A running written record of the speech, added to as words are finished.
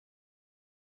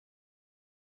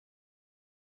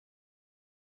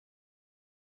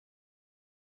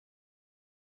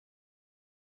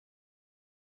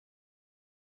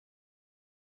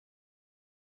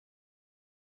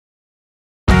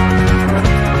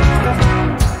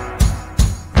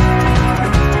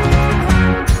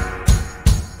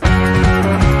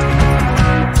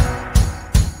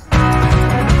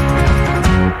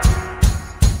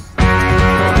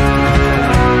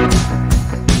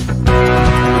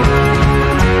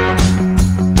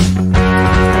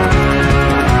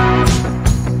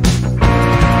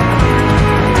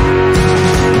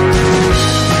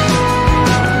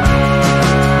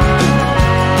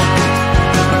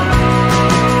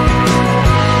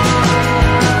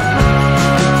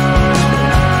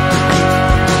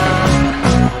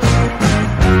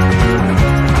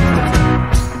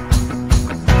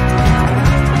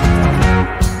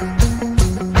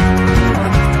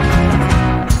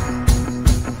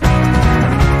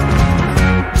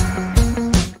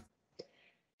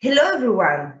Hello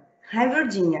everyone, I'm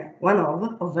Virginia, one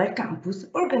of VALVEcampus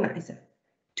organizer.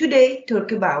 Today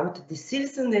talk about the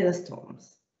Saels and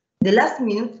Elastomers. The last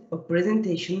minute of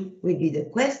presentation will be the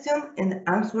question and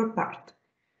answer part.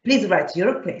 Please write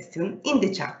your question in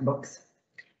the chat box.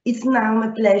 It's now my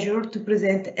pleasure to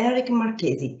present Eric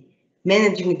Marchesi,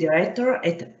 Managing Director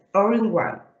at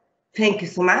OringOne. Thank you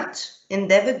so much and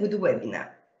have a good webinar.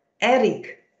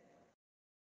 Eric.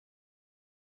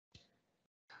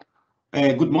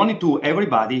 Good morning to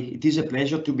everybody. It is a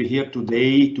pleasure to be here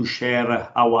today to share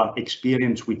our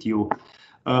experience with you.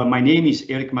 My name is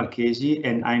Eric Marchesi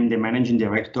and I'm the Managing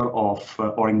Director of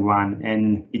OringOne,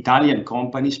 an Italian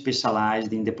company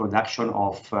specialized in the production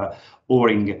of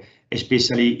O-ring,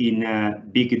 especially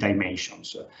in big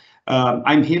dimensions.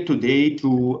 I'm here today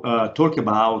to talk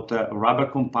about rubber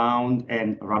compound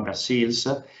and rubber seals,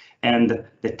 and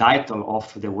the title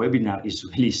of the webinar is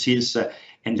really Saels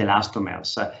and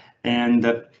Elastomers. And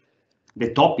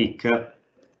the topic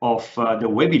of the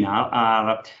webinar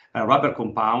are rubber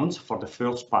compounds for the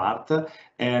first part,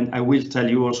 and I will tell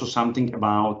you also something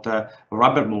about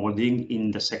rubber molding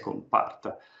in the second part.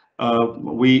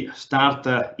 We start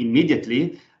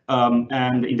immediately,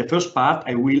 and in the first part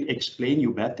I will explain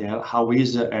you better how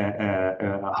is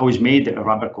made a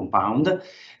rubber compound.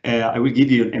 I will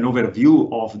give you an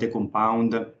overview of the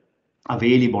compound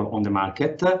available on the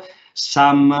market,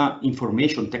 some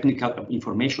information, technical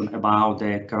information about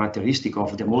the characteristic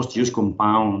of the most used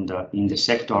compound in the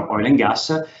sector oil and gas,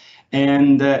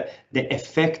 and the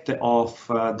effect of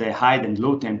the high and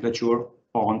low temperature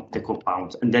on the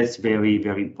compounds, and that's very,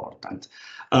 very important.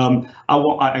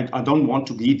 I don't want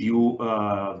to give you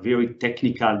very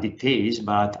technical details,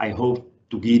 but I hope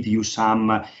to give you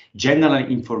some general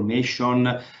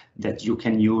information that you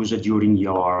can use during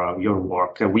your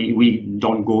work. We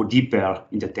don't go deeper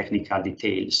in the technical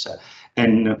details,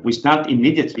 and we start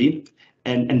immediately,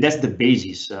 and that's the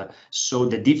basis. So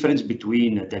the difference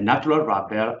between the natural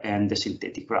rubber and the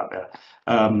synthetic rubber.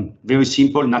 Very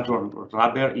simple. Natural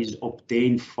rubber is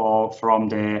obtained from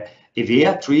the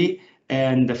Hevea tree,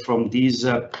 and from this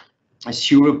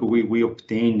syrup we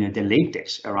obtain the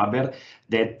latex rubber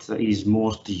that is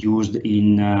most used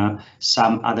in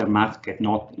some other market,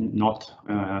 not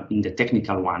in the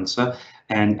technical ones.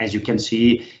 And as you can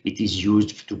see, it is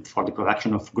used for the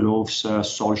production of gloves,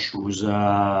 sole shoes,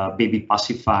 baby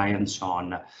pacifier, and so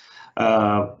on.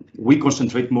 We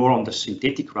concentrate more on the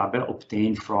synthetic rubber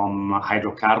obtained from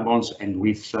hydrocarbons and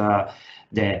with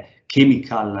the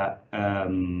chemical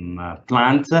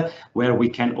plant, where we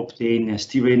can obtain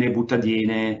styrene,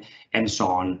 butadiene, and so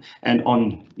on. And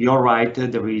on your right,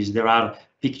 there are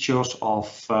pictures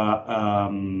of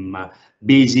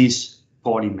basis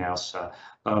polymers.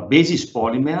 Basis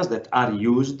polymers that are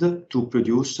used to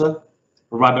produce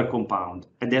rubber compound,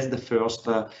 and that's the first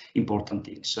important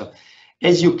thing. So,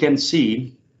 as you can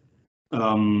see,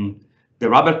 the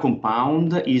rubber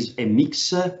compound is a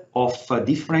mix of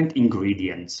different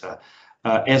ingredients.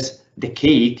 As the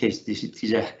cake, this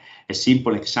is a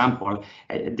simple example.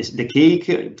 The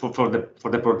cake, for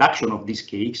the production of these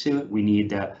cakes, we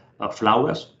need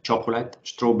flowers, chocolate,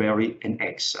 strawberry, and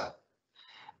eggs.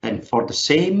 And for the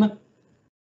same,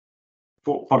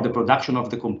 for the production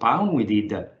of the compound, we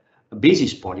need a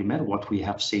basis polymer, what we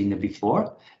have seen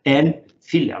before, and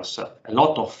fillers, a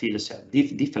lot of fillers,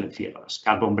 different fillers,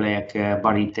 carbon black,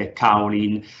 barite,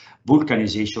 kaolin,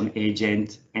 vulcanization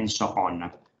agent, and so on.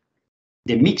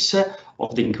 The mix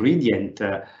of the ingredient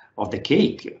of the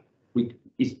cake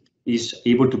is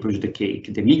able to produce the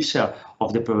cake. The mixer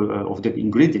of the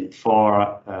ingredient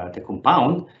for the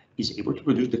compound is able to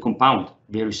produce the compound.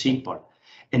 Very simple.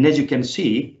 And as you can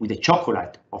see, with the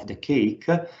chocolate of the cake,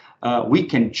 we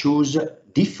can choose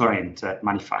different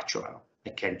manufacturer. I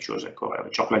can choose a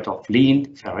chocolate of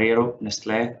Lindt, Ferrero,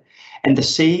 Nestlé, and the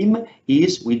same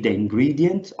is with the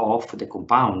ingredient of the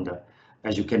compound.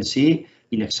 As you can see,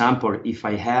 in example, if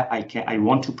I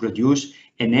want to produce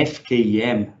an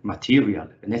FKM material,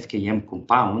 an FKM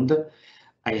compound,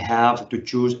 I have to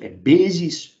choose a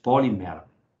basis polymer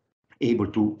able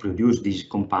to produce this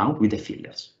compound with the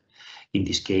fillers. In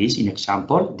this case, in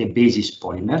example, the basis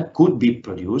polymer could be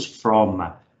produced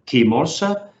from Chemours,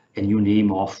 a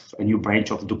new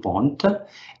branch of DuPont,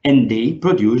 and they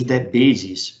produce the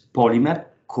basis polymer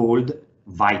called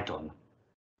Viton.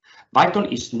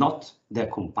 Viton is not the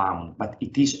compound, but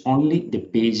it is only the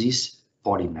basis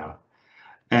polymer.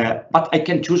 But I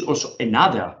can choose also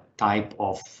another type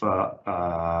of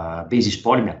basis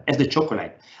polymer as the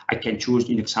chocolate. I can choose,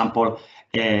 in example,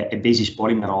 a basis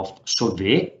polymer of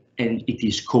Solvay, and it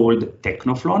is called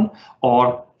Technoflon,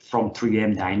 or from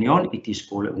 3M dianion, it is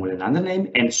called another name,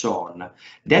 and so on.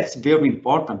 That's very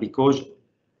important because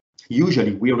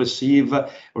usually we receive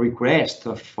requests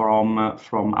from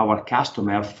our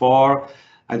customer for,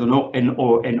 I don't know,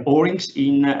 an O-rings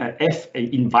in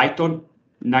Viton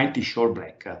 90 short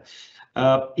black.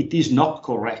 It is not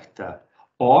correct,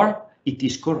 or it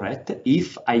is correct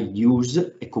if I use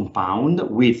a compound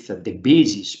with the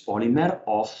basis polymer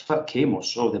of chemo,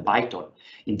 so the Viton.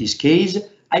 In this case,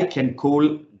 I can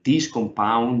call this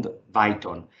compound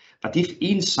Viton. But if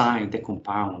inside the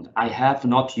compound I have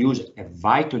not used a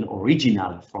Viton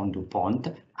original from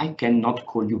DuPont, I cannot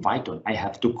call you Viton. I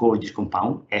have to call this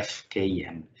compound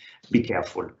FKM. Be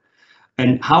careful.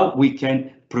 And how we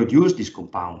can produce this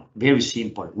compound? Very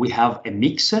simple. We have a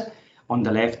mix on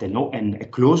the left and a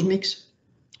closed mix,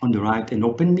 on the right an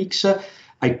open mix.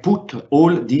 I put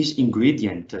all these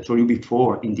ingredients I told you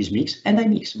before in this mix, and I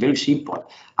mix. Very simple.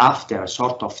 After a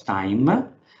sort of time,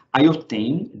 I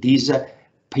obtain this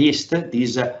paste,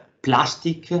 this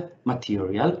plastic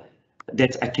material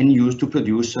that I can use to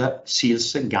produce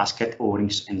seals, gasket,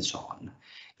 O-rings, and so on.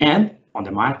 And on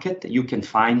the market, you can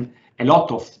find a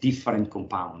lot of different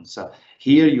compounds.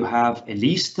 Here you have a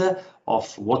list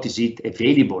of what is it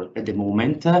available at the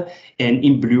moment, and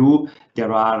in blue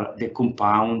there are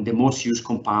the most used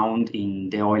compound in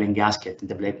the oil and gasket.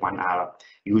 The black one are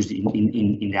used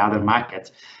in the other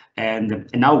markets. And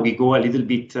now we go a little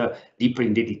bit deeper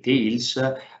in the details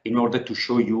in order to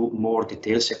show you more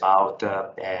details about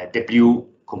the blue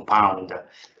compound.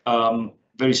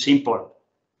 Very simple.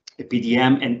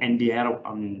 PDM and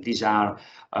NBR, these are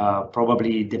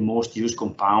probably the most used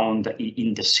compound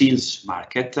in the seals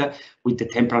market, with the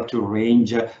temperature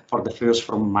range for the first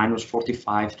from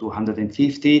 -45 to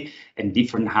 150, and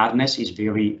different hardness is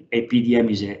PDM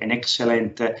is an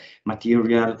excellent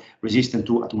material resistant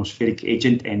to atmospheric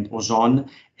agent and ozone.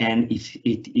 And if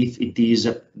it is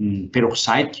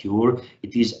peroxide cure,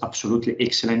 it is absolutely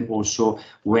excellent also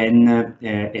when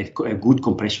a good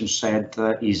compression set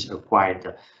is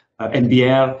required.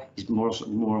 NBR is more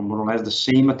or less the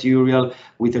same material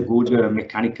with a good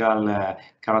mechanical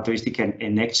characteristic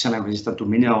and excellent resistant to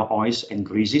mineral oils and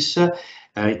greases.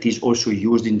 It is also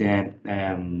used in the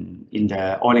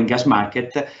oil and gas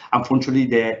market. Unfortunately,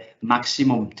 the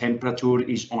maximum temperature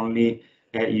is only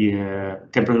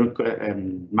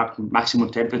maximum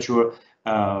temperature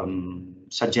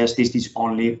suggested is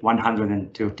only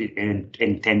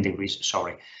 110 degrees.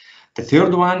 Sorry. The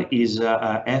third one is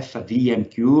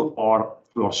FVMQ or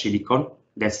fluorosilicon.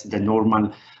 That's the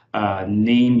normal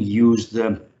name used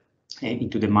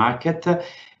into the market.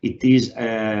 It is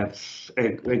a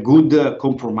good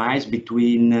compromise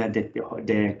between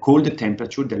the cold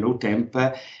temperature, the low temp,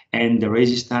 and the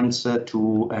resistance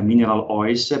to mineral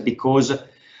oils, because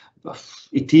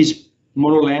it is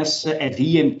more or less a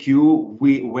VMQ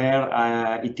where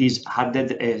it is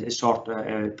added a sort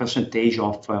of percentage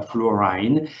of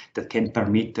fluorine that can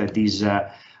permit this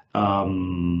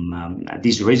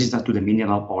resistance to the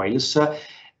mineral oils.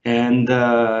 And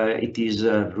it is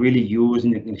really used,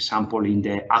 in example, in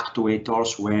the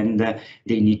actuators when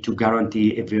they need to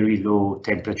guarantee a very low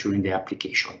temperature in the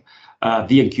application.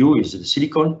 VMQ is the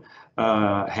silicon,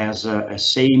 has a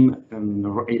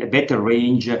better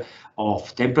range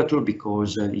of temperature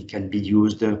because it can be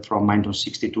used from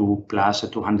 -60 to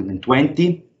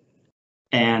 +220,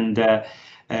 and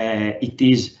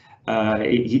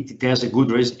it has a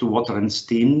good resistance to water and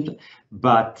steam,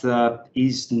 but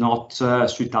is not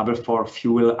suitable for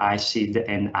fuel, acid,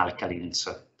 and alkalines.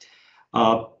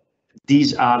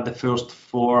 These are the first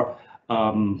four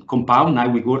compounds. Now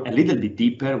we go a little bit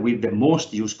deeper with the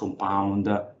most used compound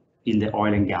in the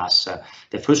oil and gas.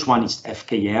 The first one is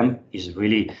FKM, is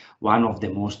really one of the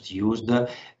most used,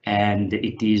 and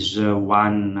it is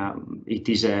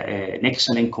an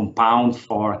excellent compound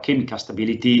for chemical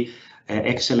stability,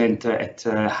 excellent at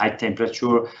high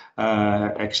temperature,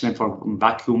 excellent for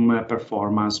vacuum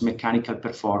performance, mechanical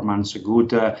performance,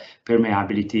 good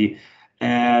permeability.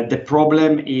 The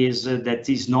problem is that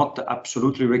is not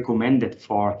absolutely recommended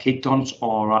for ketones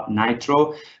or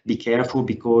nitro. Be careful,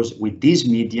 because with this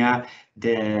media,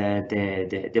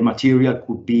 the material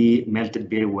could be melted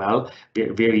very well,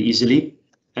 very easily.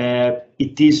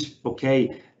 It is okay.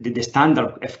 The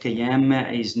standard FKM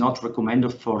is not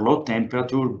recommended for low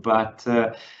temperature, but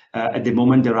at the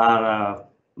moment there are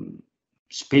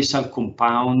special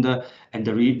compound, and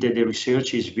the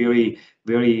research is very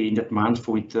in advance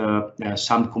with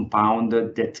some compound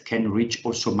that can reach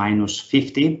also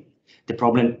 -50. The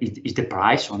problem is the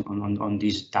price on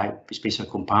this type of special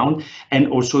compound, and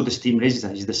also the steam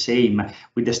resistance is the same.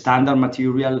 With the standard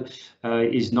material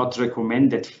is not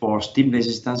recommended for steam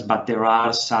resistance, but there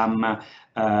are some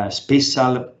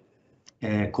special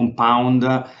compound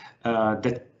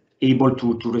that able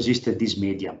to resist this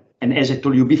medium. And as I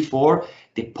told you before,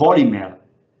 the polymer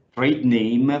trade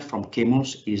name from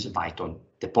Chemours is Viton,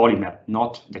 the polymer,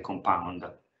 not the compound.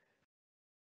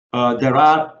 There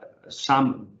are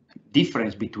some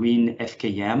difference between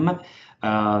FKM.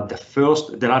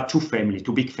 There are two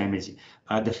big families.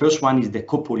 The first one is the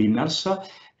copolymers,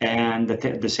 and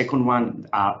the second one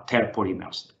are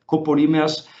terpolymers.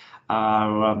 Copolymers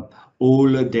are all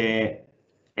the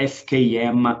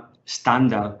FKM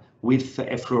standard with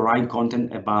a fluorine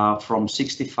content about from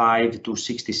 65 to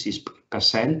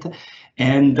 66%,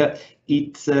 and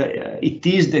it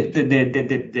is the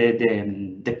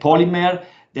polymer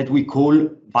that we call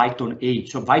Viton A.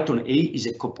 So Viton A is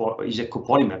a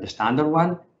copolymer, the standard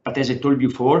one. But as I told you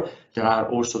before, there are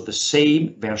also the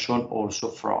same version also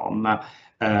from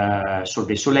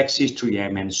Solvay Solexis,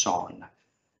 3M, and so on.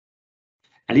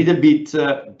 A little bit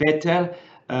better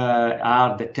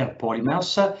are the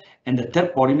terpolymers, and the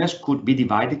terpolymers could be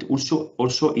divided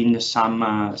also in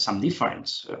some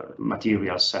different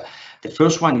materials. The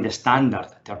first one is the standard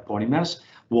terpolymers,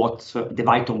 the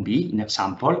Viton B in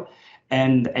example.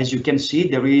 And as you can see,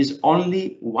 there is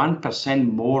only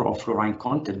 1% more of fluorine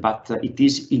content, but it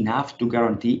is enough to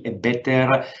guarantee a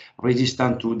better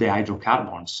resistance to the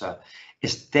hydrocarbons. The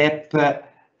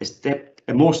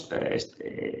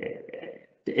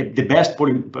best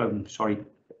sorry,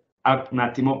 un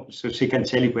attimo, se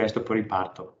cancelli questo poi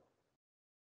riparto.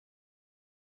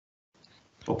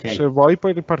 Ok. Se vuoi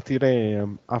puoi ripartire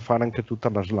a fare anche tutta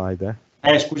la slide.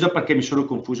 Scusa perché mi sono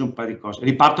confuso un po' di cose.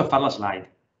 Riparto a fare la slide.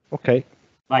 Ok.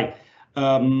 Vai.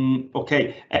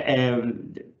 Okay.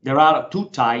 There are two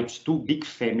big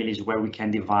families where we can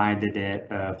divide the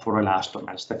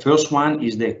fluoroelastomers. The first one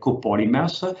is the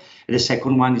copolymers, and the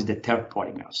second one is the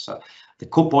terpolymers. The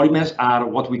copolymers are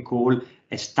what we call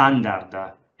a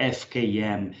standard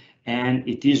FKM, and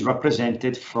it is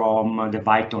represented from the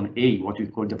Viton A, what we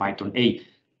call the Viton A.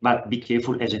 But be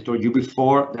careful, as I told you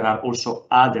before, there are also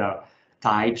other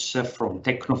types from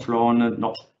Tecnoflon,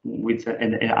 not with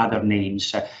other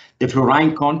names. The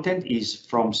fluorine content is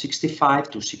from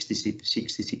 65 to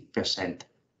 66%.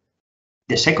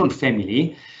 The second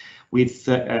family, with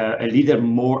a little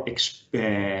more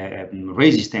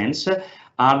resistance,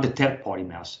 are the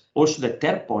terpolymers. Also, the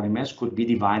terpolymers could be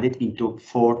divided into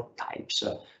 4 types.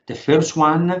 The first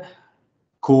one,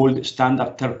 called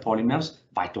standard terpolymers,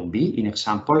 Viton B, in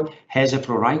example, has a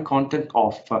fluorine content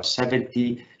of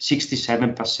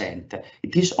 67%.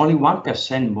 It is only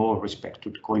 1% more respect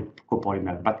to the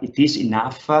copolymer, but it is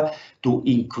enough to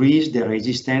increase the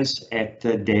resistance at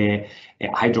the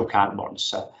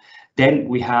hydrocarbons. Then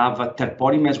we have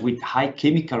terpolymers with high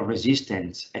chemical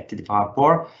resistance at the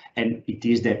vapor, and it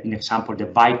is, in example, the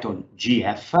Viton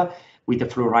GF with a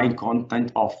fluorine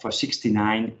content of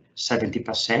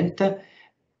 69–70%.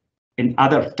 And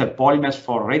other terpolymers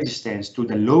for resistance to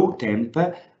the low temp,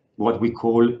 what we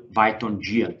call Viton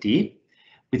GLT,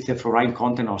 with a fluorine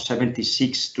content of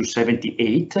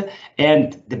 76–78,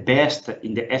 and the best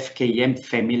in the FKM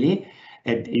family,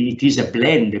 it is a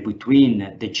blend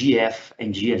between the GF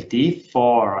and GLT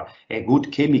for a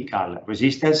good chemical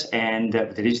resistance and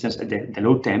the resistance at the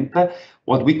low temp,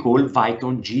 what we call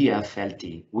Viton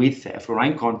GFLT, with a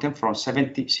fluorine content from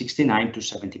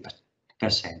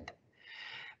 69–70%.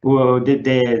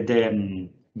 The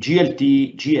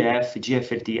GLT, GF,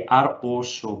 GFLT are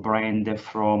also branded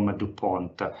from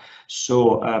DuPont.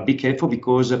 So be careful,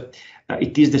 because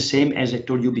it is the same as I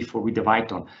told you before with the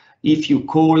Viton. If you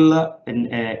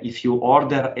if you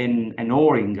order an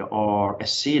O-ring or a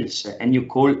Saels and you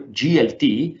call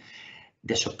GLT,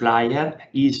 the supplier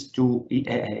is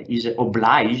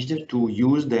obliged to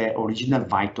use the original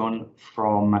Viton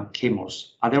from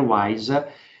Chemours. Otherwise,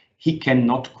 he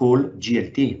cannot call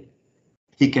GLT.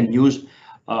 He can use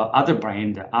other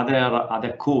brand,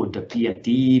 other code,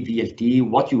 PLT, VLT,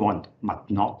 what you want, but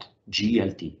not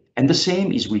GLT. And the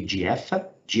same is with GF,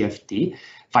 GFT,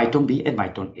 Viton B, and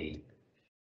Viton A.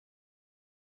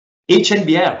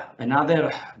 HNBR,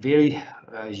 another very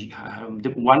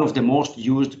one of the most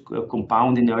used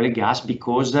compound in oil and gas,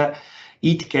 because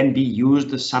it can be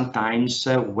used sometimes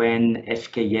when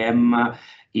FKM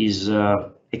is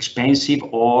expensive,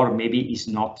 or maybe is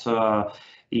not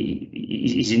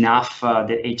is enough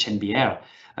the HNBR.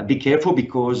 Be careful,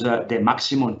 because the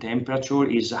maximum temperature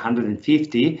is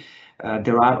 150.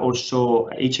 There are also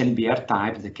HNBR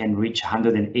types that can reach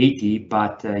 180,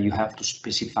 but you have to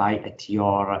specify at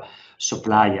your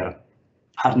supplier.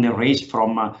 Hardness range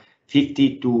from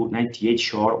 50 to 98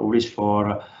 shore, always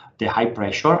for the high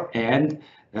pressure, and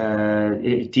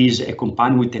it is a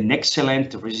compound with an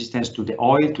excellent resistance to the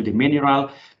oil, to the mineral,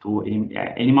 to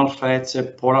animal fats,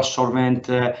 polar solvent,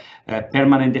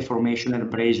 permanent deformation and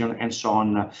abrasion, and so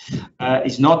on.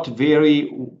 It's not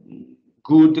very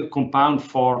good compound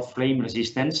for flame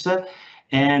resistance,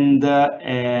 and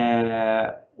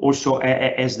also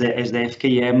as the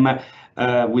FKM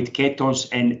with ketones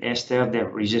and ester, the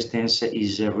resistance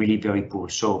is really very poor.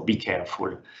 So be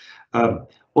careful.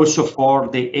 Also for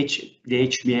the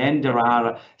HBN, there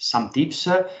are some tips.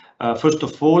 First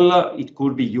of all, it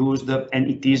could be used, and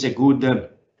it is a good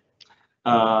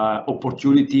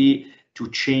opportunity to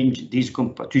change this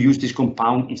to use this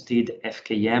compound instead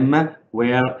FKM,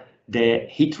 where the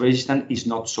heat resistance is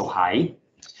not so high.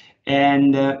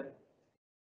 And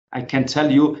I can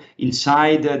tell you,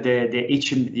 inside the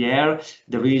HMDR,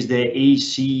 there is the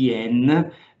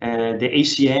ACN. The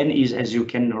ACN is, as you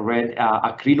can read,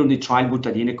 acrylonitrile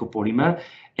butadiene copolymer,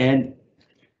 and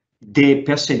the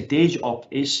percentage of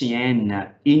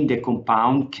ACN in the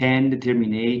compound can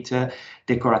determine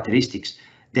the characteristics.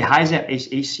 The higher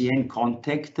ACN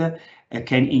content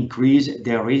can increase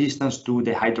the resistance to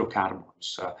the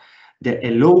hydrocarbons.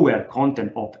 A lower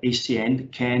content of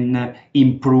ACN can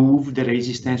improve the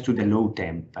resistance to the low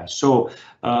temp. So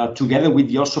together with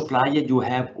your supplier, you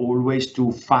have always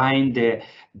to find a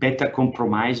better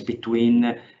compromise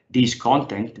between these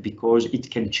content, because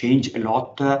it can change a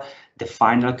lot the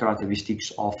final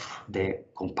characteristics of the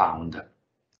compound.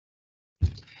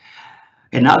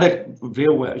 Another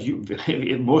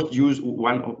very most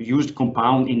used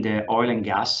compound in the oil and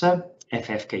gas,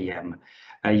 FFKM.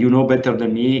 You know better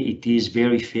than me, it is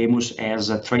very famous as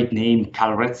a trade name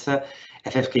Calrets.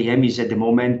 FFKM is at the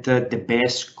moment the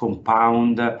best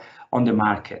compound on the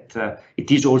market.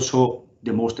 It is also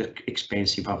the most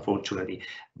expensive, unfortunately,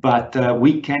 but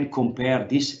we can compare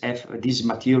this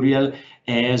material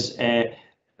as a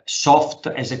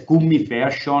gummy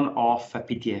version of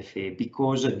PTFA,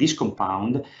 because this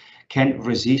compound can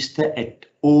resist at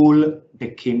all the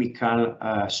chemical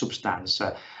substance,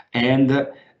 and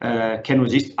can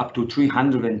resist up to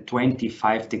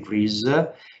 325 degrees.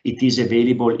 It is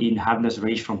available in hardness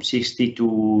range from 60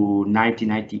 to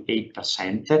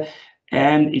 98%,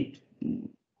 and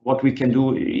what we can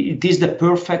do, it is the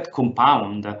perfect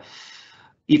compound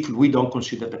if we don't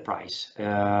consider the price.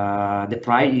 The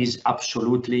price is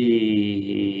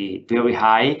absolutely very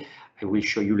high. I will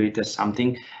show you later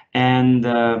something, and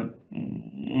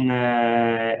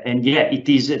yeah, it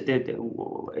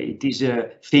is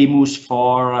famous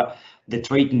for the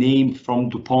trade name from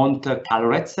DuPont,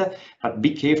 Calrets. But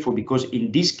be careful, because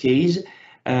in this case,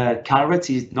 Calrets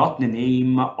is not the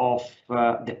name of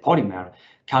the polymer.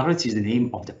 Calrets is the name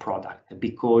of the product,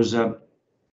 because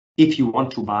if you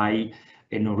want to buy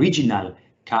an original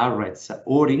Calrets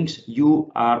O-rings,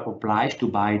 you are obliged to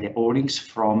buy the O-rings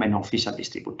from an official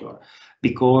distributor,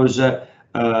 because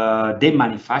the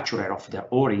manufacturer of the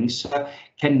O-rings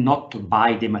cannot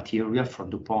buy the material from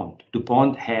DuPont.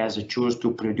 DuPont has chosen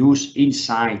to produce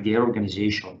inside their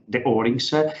organization the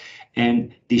O-rings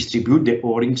and distribute the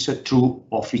O-rings through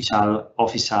official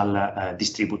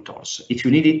distributors. If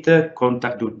you need it,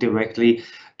 contact directly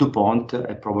DuPont.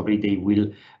 Probably they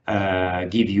will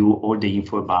give you all the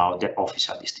info about the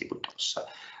official distributors.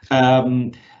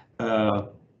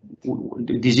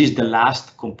 This is the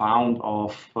last compound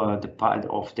of the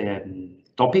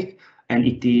topic, and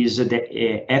it is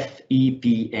the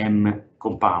FEPM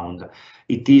compound.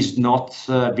 It is not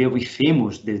very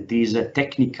famous, this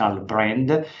technical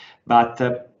brand, but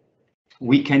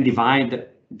we can divide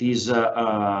these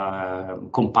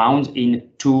compounds in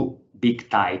two big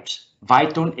types: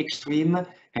 Viton Extreme,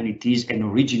 and it is an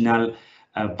original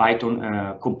Viton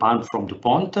compound from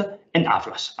DuPont, and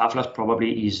Aflas. Aflas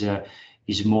probably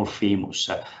is more famous.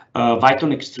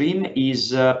 Viton Extreme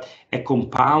is a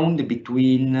compound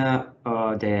between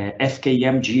the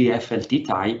FKM GFLT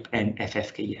type and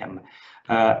FFKM.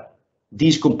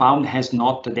 This compound has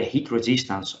not the heat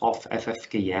resistance of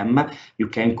FFKM. You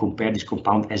can compare this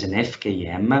compound as an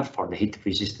FKM for the heat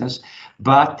resistance,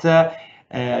 but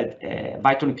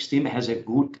Viton Extreme has a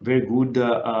very good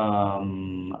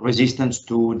resistance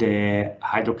to the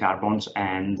hydrocarbons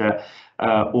and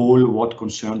all what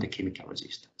concern the chemical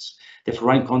resistance. The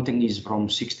fluorine content is from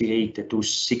 68 to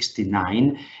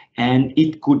 69, and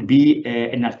it could be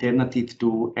an alternative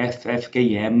to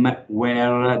FFKM,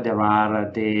 where there are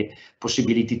the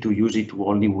possibility to use it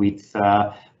only with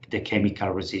the chemical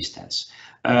resistance.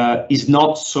 Is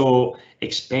not so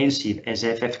expensive as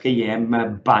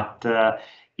FFKM, but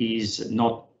is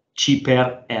not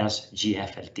cheaper as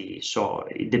GFLT. So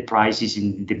the price is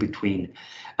in the between.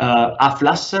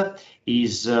 Atlas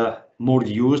is more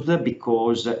used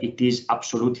because it is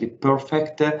absolutely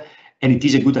perfect and it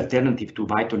is a good alternative to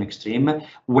Viton Extreme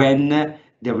when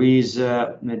there is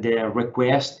the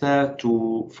request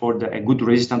for a good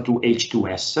resistance to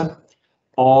H2S,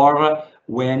 or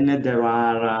when there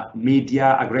are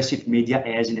aggressive media,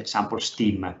 as in example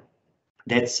steam.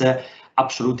 That's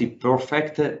absolutely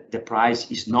perfect. The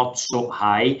price is not so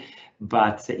high,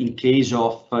 but in case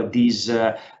of this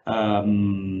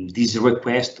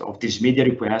media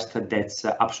request, that's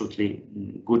absolutely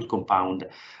good compound.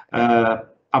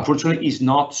 Unfortunately, is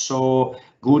not so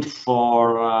good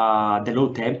for the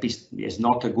low temp. Is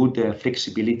not a good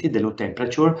flexibility, the low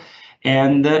temperature,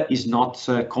 and is not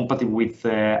compatible with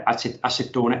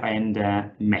acetone and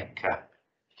MEC.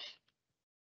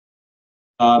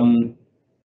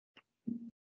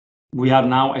 We are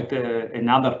now at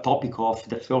another topic of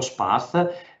the first part,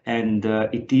 and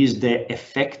it is the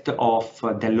effect of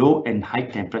the low and high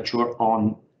temperature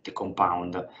on the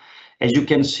compound. As you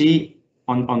can see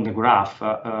on the graph,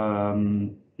 a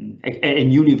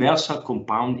universal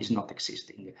compound is not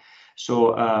existing.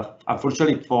 So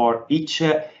unfortunately, for each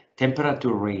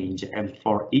temperature range and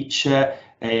for each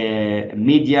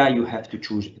media, you have to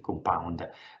choose a compound.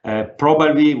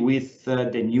 Probably with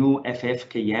the new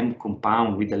FFKM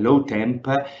compound with the low temp,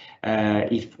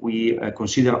 if we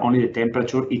consider only the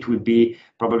temperature, it will be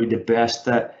probably the best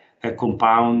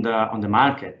compound on the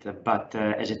market. But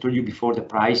as I told you before, the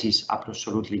price is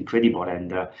absolutely incredible,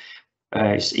 and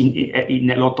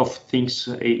in a lot of things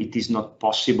it is not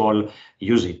possible to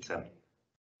use it.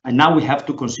 And now we have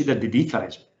to consider the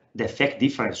difference, the effect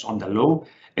difference on the low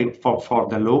for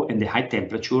the low and the high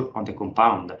temperature on the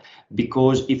compound,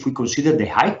 because if we consider the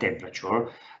high temperature,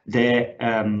 the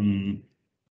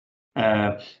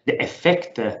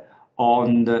effect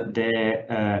on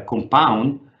the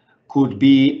compound could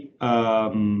be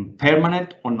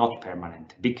permanent or not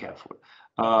permanent. Be careful.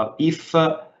 If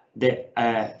the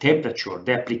temperature,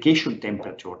 the application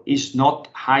temperature, is not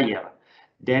higher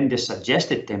than the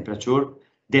suggested temperature,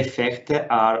 the effects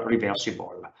are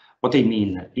reversible. What I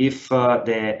mean, if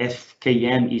the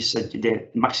FKM is the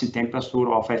maximum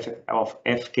temperature of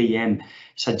FKM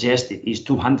suggested is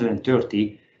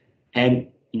 230, and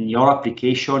in your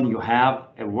application you have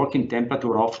a working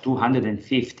temperature of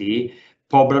 250,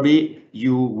 probably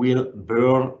you will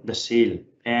burn the seal.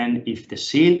 And if the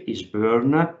seal is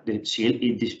burned, the seal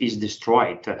is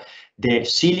destroyed. The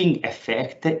sealing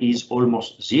effect is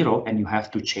almost zero, and you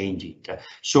have to change it.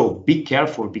 So be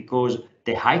careful, because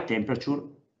the high temperature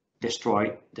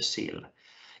destroy the seal.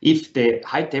 If the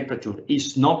high temperature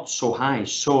is not so high,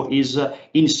 so is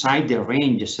inside the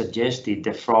range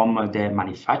suggested from the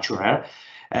manufacturer,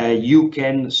 you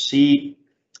can see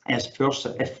as first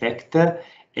effect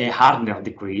a hardness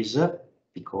decrease,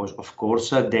 because of course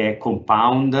the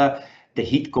compound, the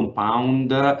heat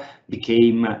compound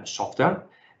became softer,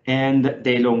 and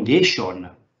the elongation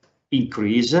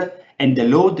increase, and the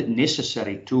load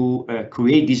necessary to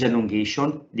create this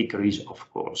elongation decrease,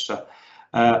 of course.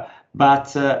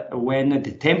 But when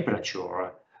the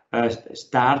temperature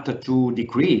started to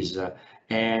decrease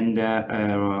and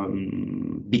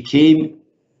became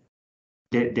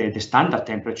the standard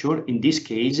temperature, in this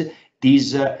case,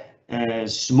 these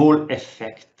small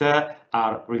effects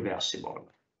are reversible.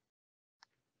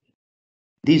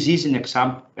 This is an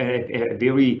example, a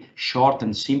very short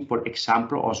and simple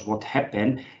example of what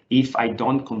happens if I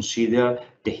don't consider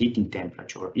the heating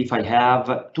temperature. If I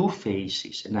have two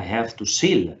faces and I have to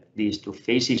seal these two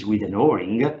faces with an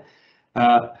O-ring,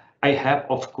 I have,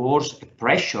 of course, a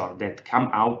pressure that comes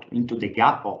out into the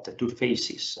gap of the two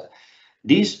faces.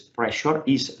 This pressure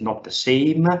is not the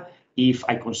same if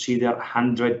I consider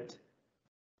 100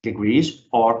 degrees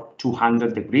or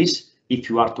 200 degrees, if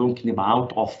you are talking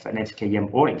about of an FKM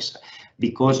O-rings,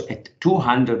 because at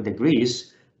 200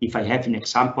 degrees, if I have an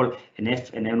example,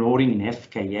 an O-ring in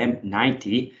FKM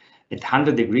 90, at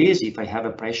 100 degrees, if I have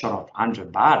a pressure of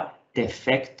 100 bar, the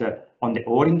effect on the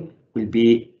O-ring will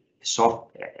be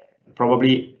soft,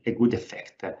 probably a good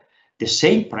effect. The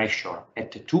same pressure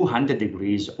at 200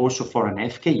 degrees, also for an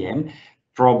FKM,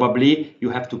 probably you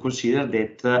have to consider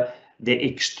that the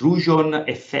extrusion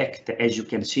effect, as you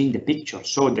can see in the picture,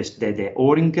 so the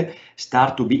O-ring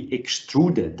start to be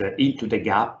extruded into the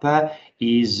gap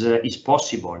is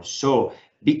possible. So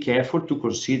be careful to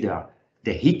consider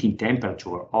the heating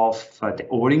temperature of the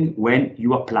O-ring when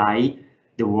you apply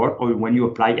the work, or when you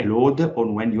apply a load, or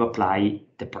when you apply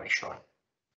the pressure.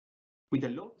 with the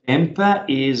low temp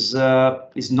is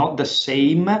not the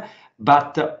same,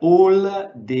 but all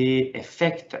the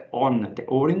effect on the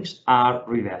O-rings are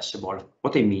reversible.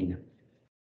 What I mean?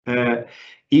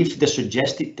 If the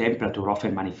suggested temperature of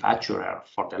a manufacturer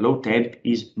for the low temp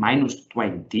is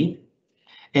 -20,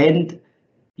 and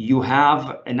you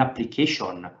have an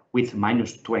application with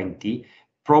 -20,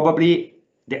 probably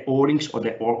the O-rings or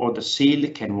the seal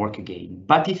can work again.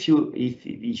 But if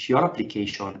your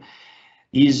application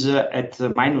is at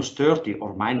 -30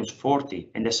 or -40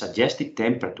 and the suggested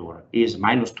temperature is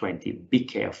 -20, be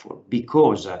careful,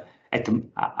 because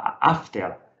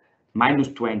after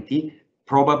 -20,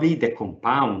 probably the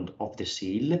compound of the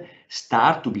seal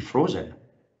start to be frozen.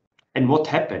 And what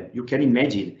happened? You can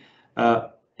imagine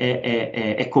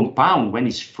a compound when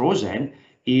it's frozen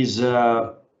is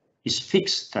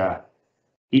fixed.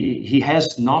 He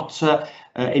has not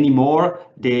anymore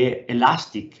the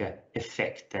elastic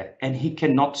effect, and he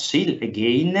cannot seal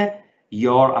again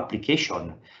your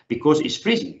application because it's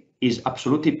freezing, is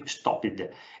absolutely stopped.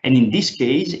 And in this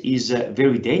case is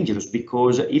very dangerous,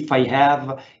 because if I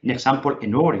have, in example,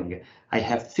 an O-ring, I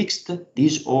have fixed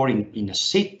this O-ring in a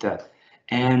seat,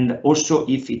 and also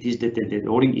if it is the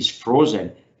O-ring is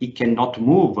frozen, it cannot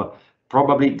move,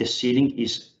 probably the sealing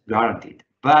is guaranteed.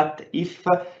 But if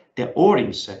the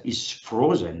O-rings is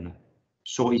frozen,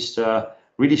 so it's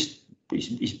really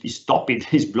stopped,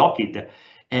 is blocked,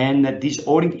 and this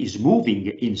O-ring is moving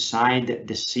inside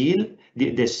the seat,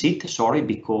 sorry,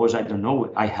 because I don't know,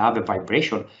 I have a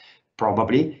vibration,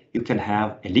 probably you can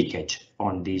have a leakage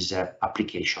on this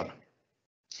application.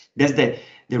 That's the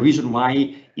reason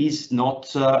why it's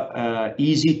not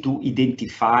easy to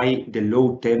identify the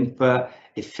low temp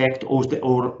effect or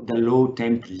the low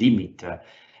temp limit.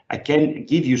 I can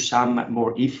give you some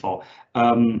more info.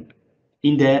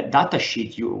 In the data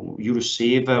sheet you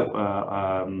receive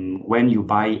when you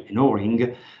buy an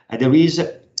O-ring, there is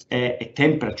a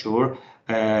temperature,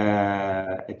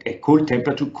 a cold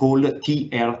temperature called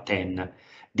TR10.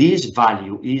 This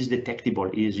value is detectable.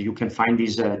 You can find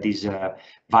this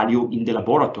value in the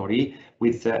laboratory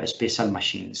with special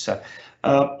machines.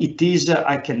 It is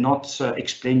I cannot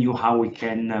explain you how we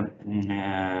can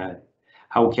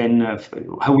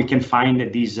find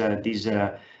this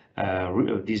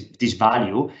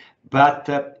value, but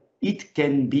it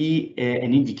can be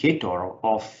an indicator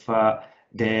of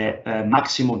the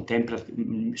maximum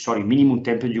temperature, minimum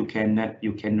temperature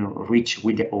you can reach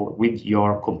with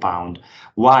your compound.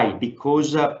 Why?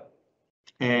 Because the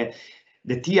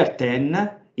TR10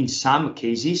 in some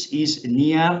cases is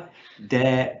near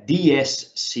the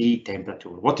DSC temperature.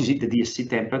 What is it? The DSC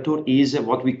temperature is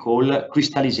what we call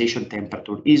crystallization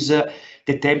temperature. Is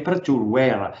the temperature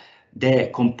where the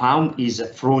compound is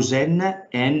frozen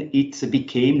and it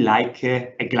became like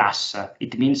a glass.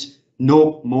 It means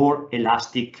no more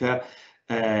elastic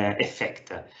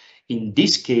effect. In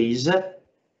this case,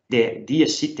 the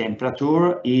DSC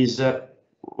temperature is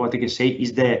what I can say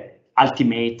is the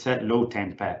ultimate low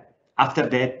temp. After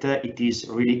that, it is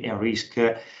really a risk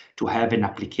to have an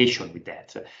application with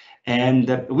that.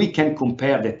 And we can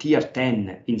compare the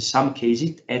TR10 in some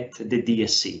cases at the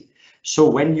DSC. So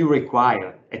when you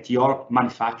require at your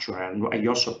manufacturer and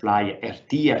your supplier a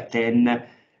TR10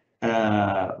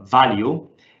 value,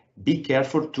 be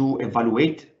careful to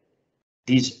evaluate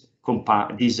this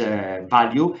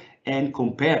value and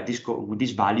compare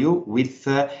this value with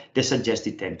the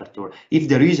suggested temperature. If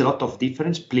there is a lot of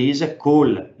difference, please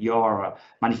call your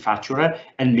manufacturer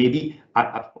and maybe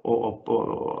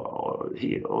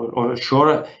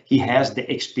sure he has the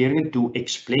experience to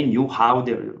explain you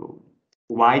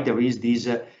why there is this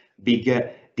big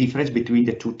difference between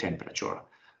the two temperatures.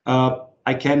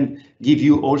 I can give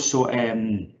you also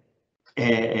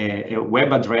a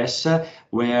web address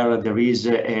where there is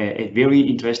a very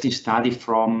interesting study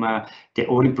from the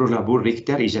O-ring Labor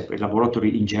Richter, is a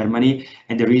laboratory in Germany,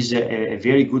 and there is a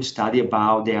very good study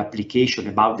about the application,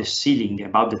 about the sealing,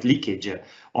 about the leakage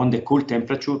on the cold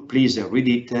temperature. Please read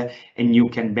it and you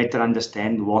can better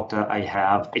understand what I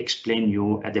have explained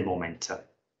you at the moment.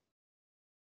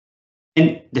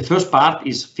 And the first part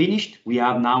is finished. We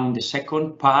are now in the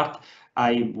second part.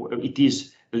 It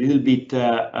is a little bit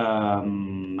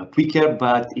quicker,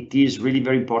 but it is really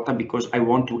very important because I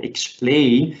want to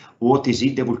explain what is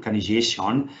it, the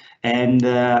vulcanization and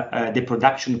the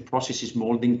production processes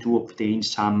molding to obtain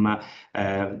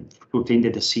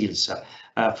the seals.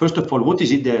 First of all, what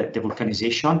is it, the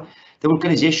vulcanization? The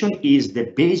vulcanization is the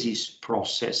basis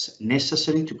process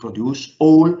necessary to produce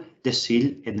all the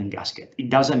seal and the gasket.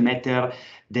 It doesn't matter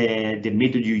the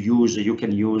method you use. You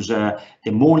can use the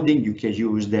molding, you can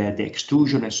use the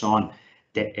extrusion and so on.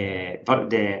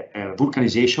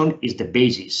 vulcanization is the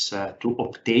basis to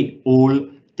obtain all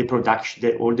the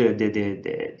production, all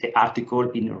the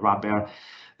article in rubber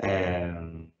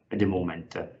at the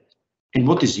moment. And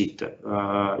what is it?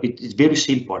 It's very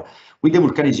simple. With the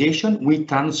vulcanization, we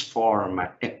transform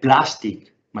a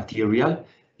plastic material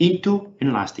into an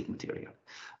elastic material.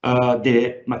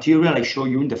 The material I show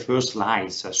you in the first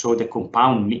slides, so the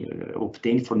compound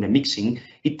obtained from the mixing,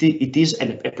 it is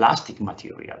a plastic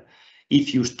material.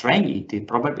 If you strain it,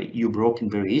 probably you broke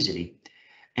it very easily.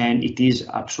 And it is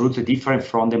absolutely different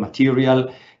from the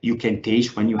material you can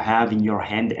taste when you have in your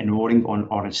hand an OringOne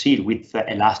or a seal with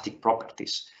elastic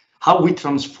properties. How we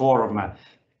transform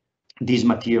this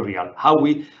material, how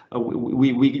we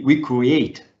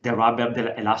create the rubber,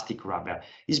 the elastic rubber,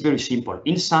 is very simple.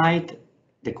 Inside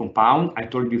the compound, I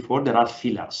told you before, there are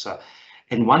fillers.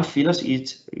 And one filler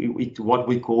is what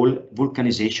we call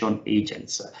vulcanization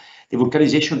agents. The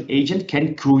vulcanization agent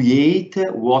can create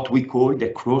what we call the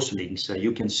crosslinks.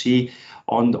 You can see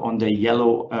on the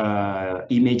yellow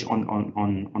image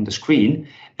on the screen.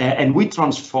 And we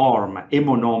transform a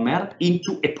monomer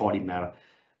into a polymer.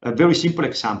 A very simple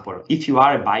example. If you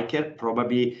are a biker,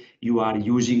 probably you are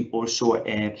using also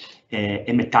a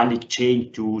metallic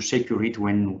chain to secure it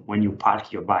when you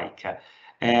park your bike.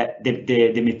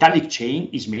 The metallic chain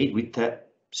is made with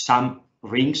some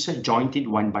rings jointed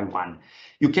one by one.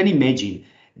 You can imagine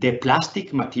the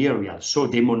plastic material, so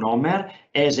the monomer,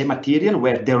 as a material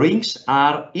where the rings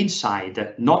are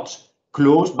inside, not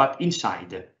closed, but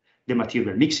inside the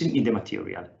material, mixing in the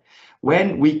material.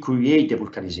 When we create the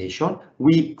vulcanization,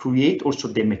 we create also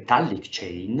the metallic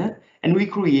chain and we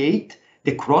create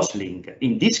the crosslink.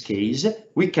 In this case,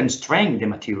 we can strain the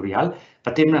material,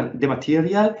 but the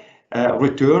material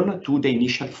return to the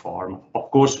initial form,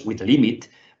 of course, with a limit.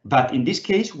 But in this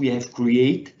case, we have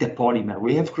created the polymer.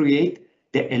 We have created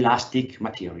the elastic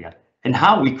material. And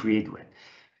how we create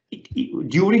it?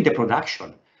 During the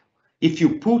production, if we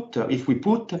put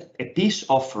a piece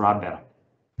of rubber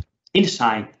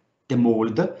inside the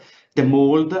mold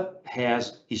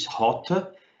is hot,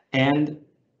 and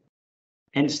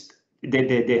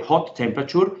the hot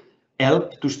temperature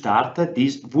help to start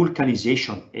this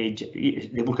vulcanization agent,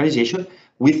 the vulcanization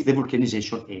with the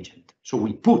vulcanization agent. So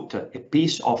we put a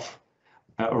piece of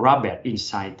rubber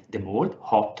inside the mold,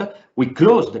 hot, we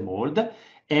close the mold,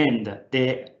 and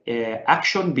the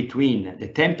action between the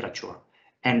temperature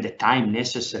and the time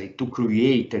necessary to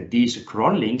create these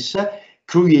crosslinks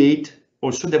create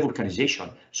also the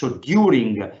vulcanization. So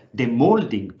during the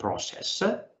molding process,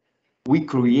 we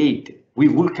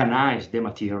vulcanize the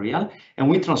material and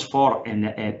we transform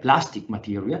a plastic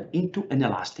material into an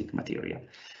elastic material.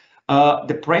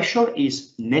 The pressure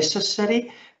is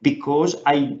necessary because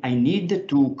I need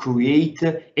to create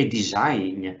a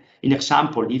design. In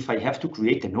example, if I have to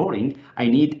create an O-ring, I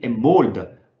need a mold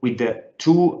with the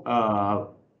two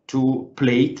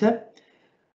plate.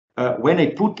 When I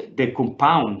put the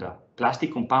compound,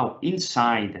 plastic compound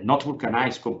inside, not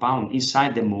vulcanized compound,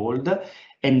 inside the mold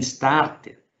and start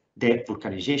the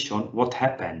vulcanization, what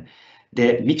happened?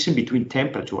 The mixing between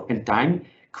temperature and time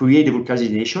create the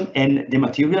vulcanization and the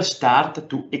material start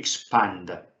to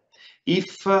expand.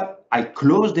 If I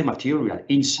close the material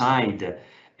inside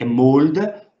a mold,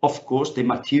 of course, the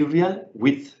material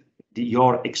with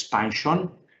your expansion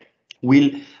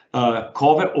will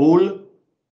cover all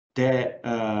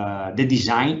the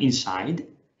design inside.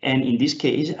 And in this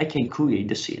case, I can create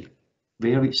the seal.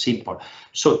 Very simple.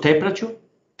 So temperature,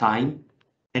 time,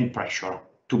 and pressure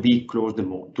to be close the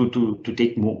mold, to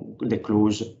take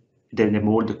the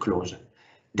mold close.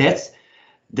 That's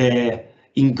the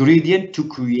ingredient to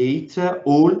create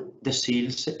all the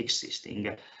seals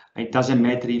existing. It doesn't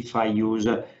matter if I use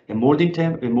a molding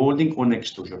or an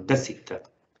extrusion. That's it.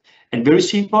 And very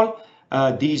simple.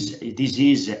 This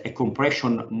is a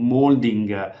compression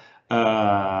molding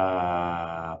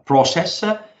process.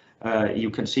 You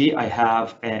can see I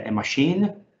have a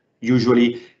machine,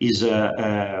 usually is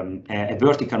a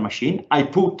vertical machine. I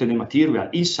put the material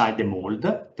inside the mold,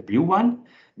 the blue one.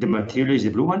 The material is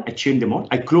the blue one. I change the mold.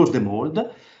 I close the mold.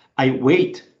 I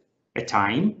wait a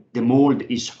time. The mold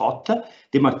is hot.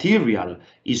 The material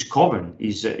is covered,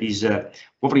 is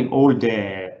covering all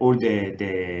the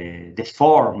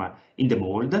form in the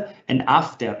mold. And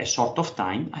after a sort of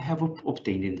time, I have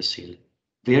obtained in the seal.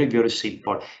 Very, very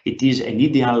simple. It is an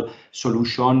ideal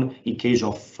solution in case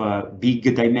of big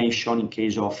dimension, in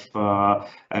case of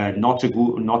not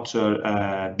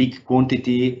big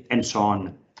quantity, and so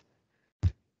on.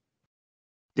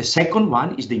 The second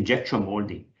one is the injection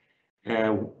molding.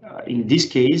 In this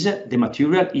case, the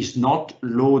material is not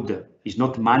loaded, is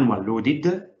not manual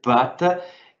loaded, but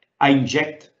I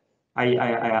inject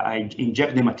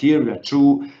the material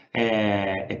through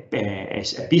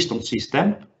a piston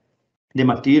system. The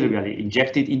material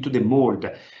injected into the mold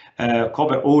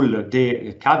cover all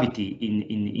the cavity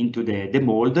into the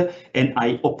mold, and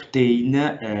I obtain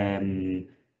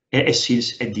a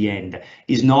seals at the end.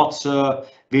 It's not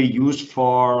very used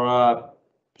for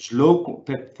low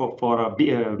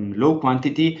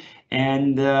quantity,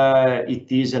 and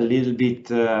it is a little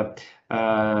bit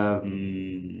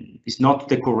it's not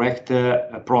the correct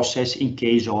process in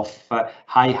case of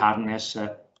high hardness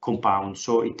compound.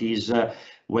 So it is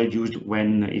well used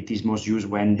when it is most used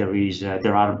when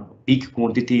there are big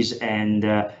quantities and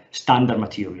standard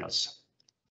materials.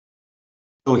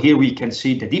 So here we can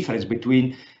see the difference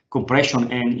between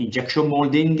compression and injection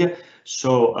molding.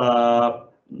 So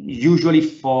usually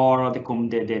for the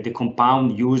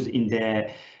compound used in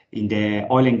the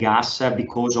oil and gas,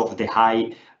 because of the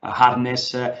high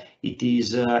hardness, it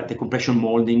is the compression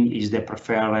molding is the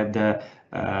preferred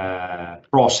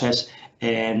process,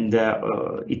 and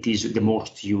it is the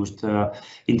most used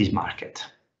in this market.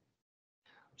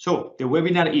 So the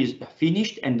webinar is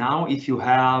finished, and now if you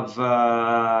have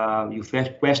your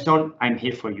first question, I'm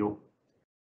here for you.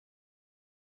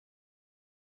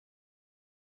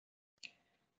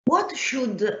 What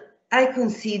should I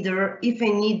consider if I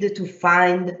need to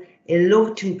find a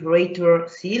low temperature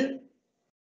seal?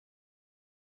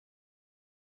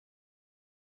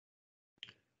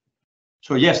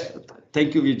 So yes,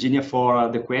 thank you, Virginia, for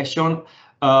the question.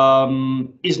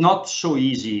 It's not so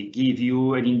easy to give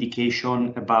you an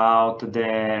indication about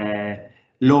the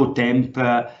low temp,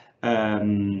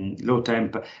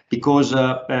 because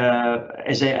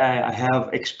as I have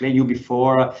explained you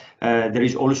before, there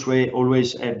is also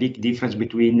always a big difference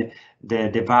between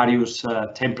the various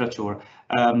temperature.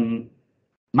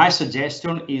 My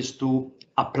suggestion is to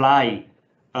apply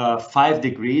 5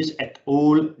 degrees at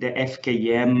all the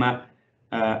FKM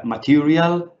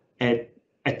material at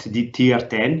the tier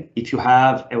 10. If you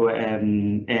have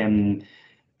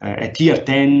a tier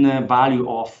 10 value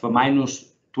of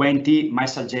 -20, my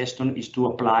suggestion is to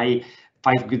apply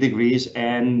 5 degrees,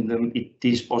 and it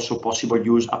is also possible to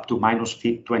use up to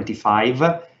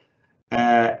 -25,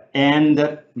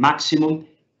 and maximum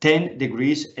 10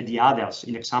 degrees at the others.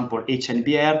 In example,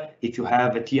 HNBR, if you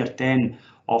have a tier 10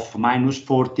 of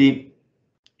 -40,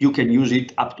 you can use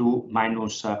it up to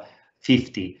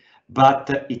 -50. But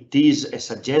it is a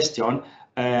suggestion.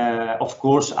 Of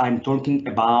course, I'm talking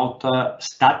about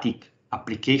static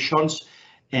applications,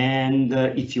 and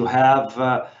if you have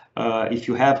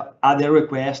other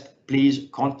requests, please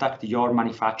contact your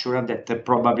manufacturer that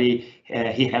probably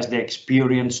he has the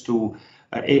experience to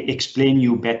explain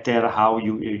you better how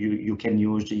you can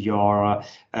use your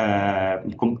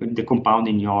the compound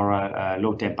in your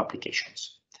low temp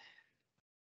applications.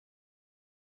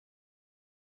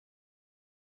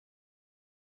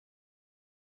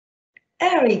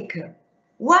 Eric,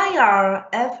 why are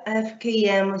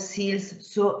VALVEcamp seals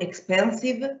so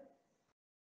expensive?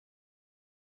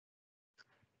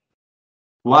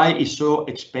 Why is so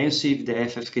expensive the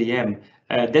VALVEcamp?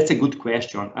 That's a good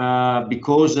question,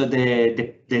 because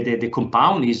the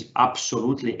compound is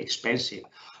absolutely expensive.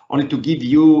 Only to give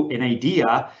you an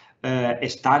idea, a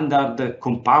standard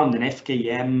compound, an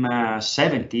FKM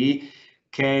 70,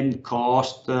 can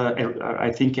cost,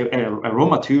 I think, a raw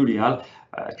material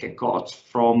can cost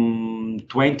from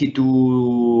 20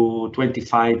 to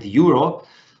 25 euro.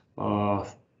 The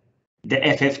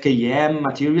VALVEcamp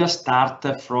material start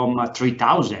from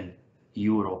 3,000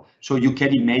 euro. So you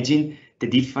can imagine the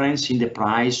difference in the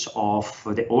price of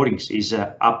the O-rings is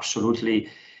absolutely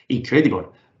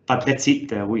incredible. But that's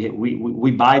it.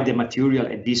 We buy the material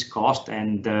at this cost,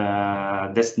 and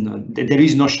there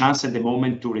is no chance at the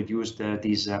moment to reduce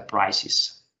these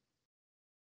prices.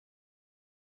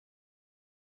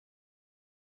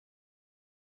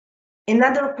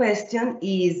 Another question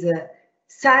is,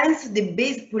 since the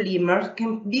base polymer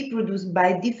can be produced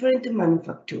by different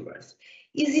manufacturers,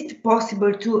 is it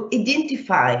possible to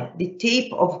identify the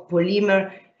type of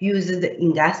polymer used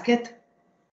in gasket?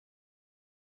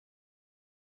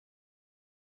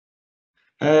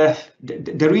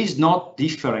 There is not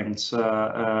difference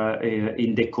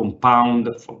in the compound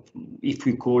if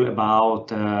we call about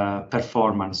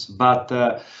performance, but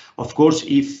of course,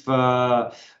 if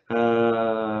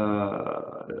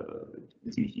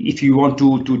you want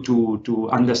to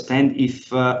understand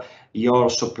if your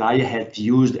supplier has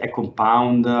used a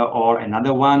compound or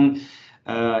another one,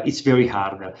 it's very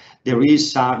hard.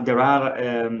 There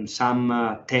are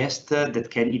some tests that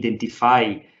can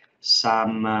identify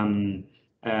some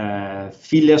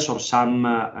fillers or some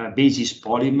basis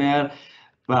polymer,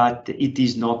 but it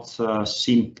is not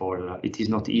simple. It is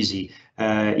not easy.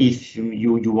 If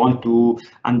you want to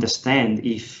understand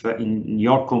if in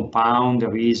your compound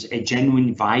there is a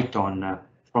genuine Viton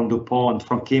from DuPont,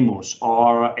 from Chemours,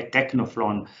 or a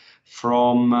Technoflon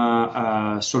from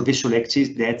Solvay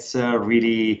Solexis, that's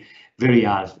really very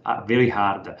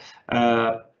hard.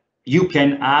 You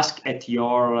can ask at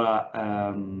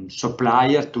your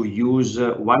supplier to use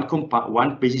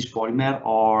one basis polymer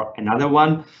or another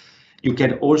one. You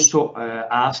can also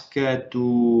ask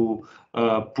to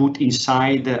put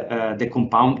inside the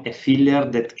compound a filler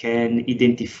that can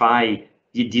identify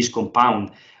this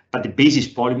compound, but the basis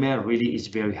polymer really is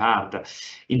very hard.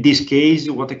 In this case,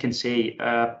 what I can say,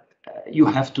 you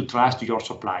have to trust your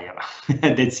supplier.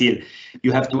 That's it.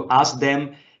 You have to ask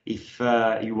them if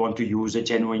you want to use a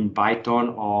genuine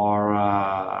Viton or,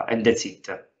 and that's it.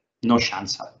 No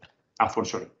chance,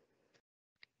 unfortunately.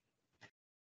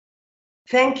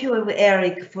 Thank you,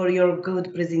 Eric, for your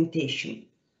good presentation.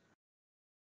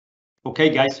 Okay,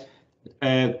 guys.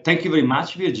 Thank you very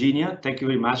much, Virginia. Thank you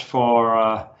very much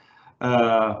for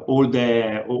all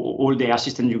the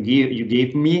assistance you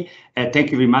gave me.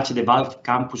 Thank you very much, the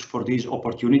VALVEcampus, for this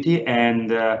opportunity.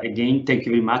 And again, thank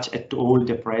you very much to all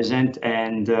the present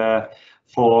and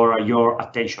for your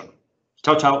attention.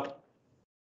 Ciao, ciao.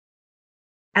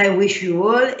 I wish you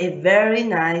all a very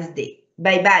nice day.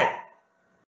 Bye-bye.